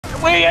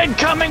We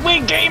incoming, we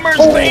gamers,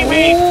 Oh.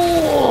 baby!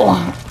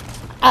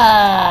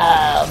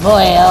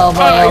 Boy, oh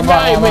boy, oh boy,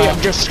 I oh may boy.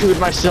 have just screwed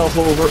myself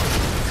over.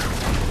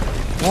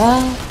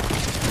 Yeah.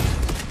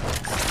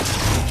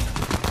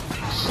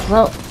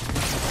 Slow.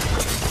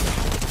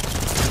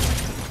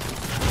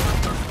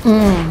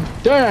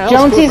 Damn,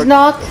 Jonesy's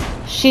knocked.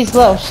 She's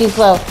low. She's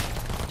low.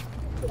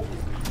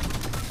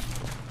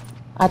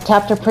 I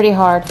tapped her pretty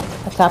hard.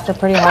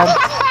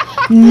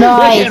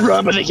 Nice. They can't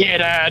run, but they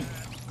can't add.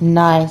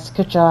 Nice.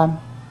 Good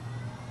job.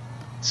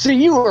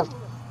 See, that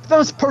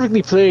was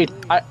perfectly played.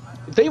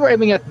 They were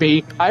aiming at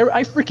me.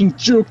 I freaking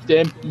juked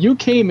them. You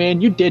came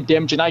in, you did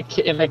damage, and I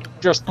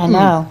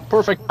know.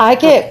 Perfect. I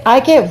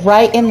get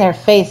right in their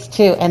face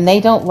too, and they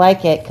don't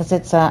like it because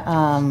it's a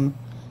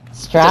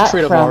strat It's a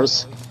trait of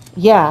ours.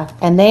 Yeah,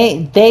 and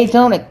they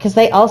don't, because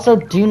they also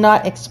do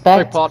not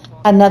expect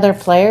another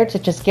player to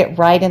just get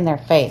right in their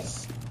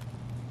face.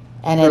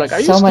 And They're it's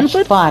like, so much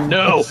stupid? fun.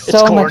 No, it's it's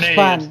so Cornade. much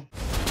fun.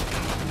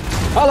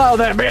 Hello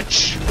there,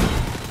 bitch!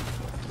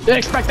 Didn't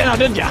expect that now,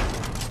 did ya?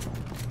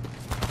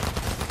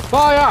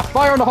 Fire!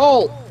 Fire in the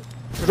hole!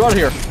 She's right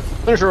here.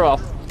 Finish her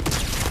off.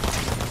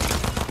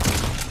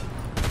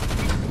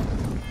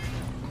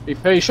 Be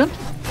patient.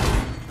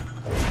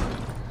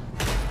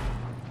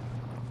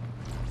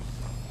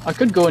 I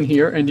could go in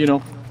here and, you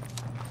know...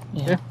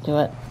 Yeah, do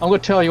it. I'm gonna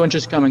tell you when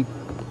she's coming.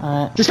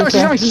 Alright. She's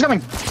coming, she's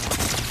coming!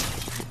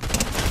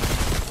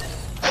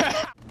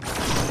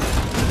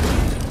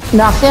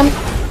 Knocked him.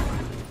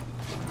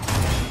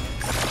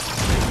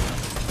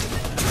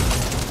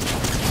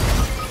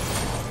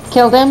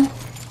 Killed him.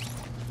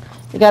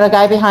 You got a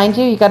guy behind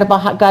you.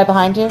 Guy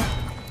behind you.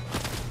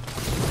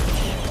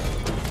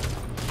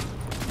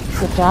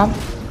 Good job.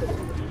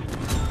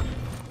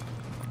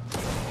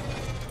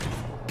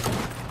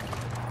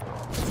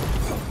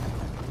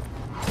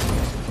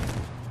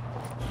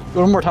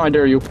 One more time, I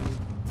dare you.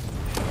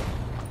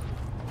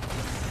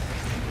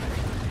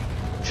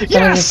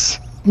 Yes!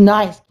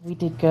 Nice. We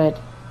did good.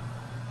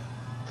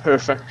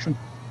 Perfection.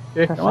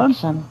 Okay, come on.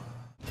 Perfection.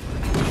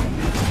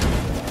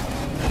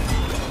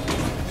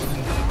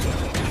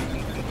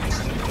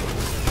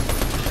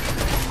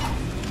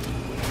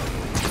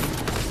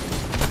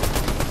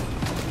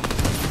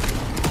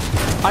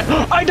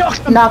 I knocked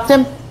him! Knocked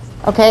him.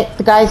 Okay,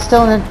 the guy's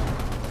still in the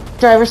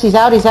driver's. He's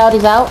out.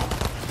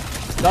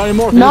 Not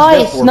anymore.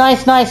 Nice.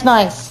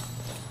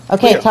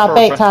 Okay, top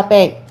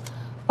 8.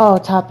 Oh,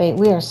 top 8.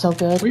 We are so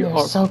good. We are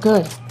so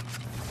good.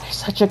 We're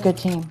such a good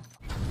team.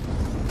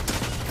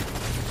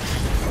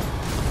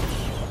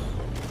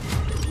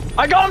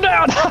 I got him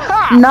down!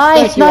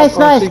 Nice.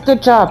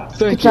 Good job.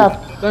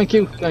 Thank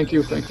you.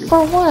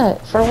 For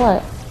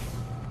what?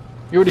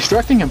 You were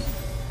distracting him.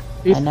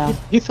 I know.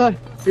 He thought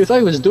he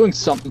was doing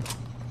something.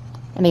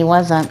 And he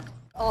wasn't.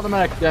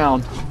 Automatic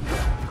down.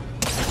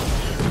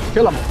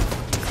 Kill him.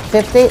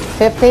 50.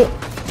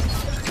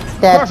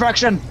 Dead.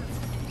 Perfection.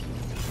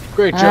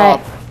 Great job.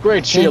 Right.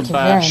 Great shield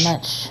bash.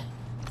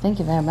 Thank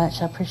you very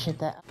much. I appreciate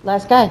that.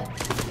 Last guy.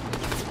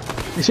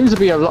 He seems to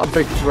be a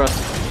big threat.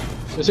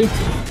 Is he?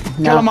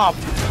 No. Kill him up.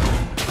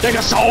 Take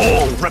a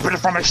soul. Rip it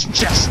from his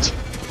chest.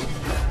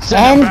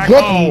 Send And him back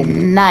good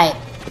home. night.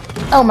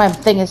 Oh, my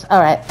thing is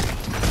alright.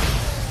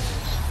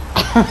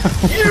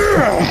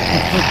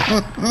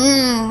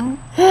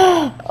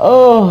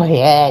 Oh,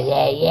 yeah.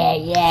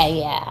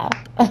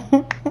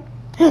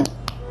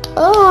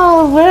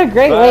 Oh, what a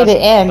great way to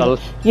end.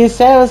 You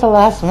said it was the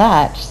last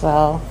match,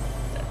 so...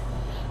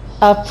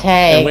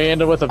 Uptake. And we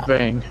ended with a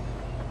bang.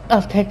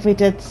 Uptake, we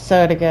did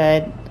so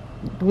good.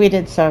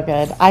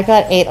 I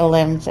got 8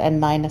 elims and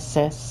 9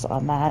 assists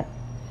on that.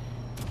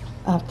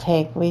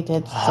 Uptake, we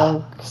did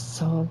so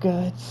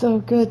good.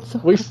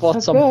 We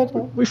fought some...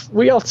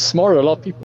 We outsmarted a lot of people.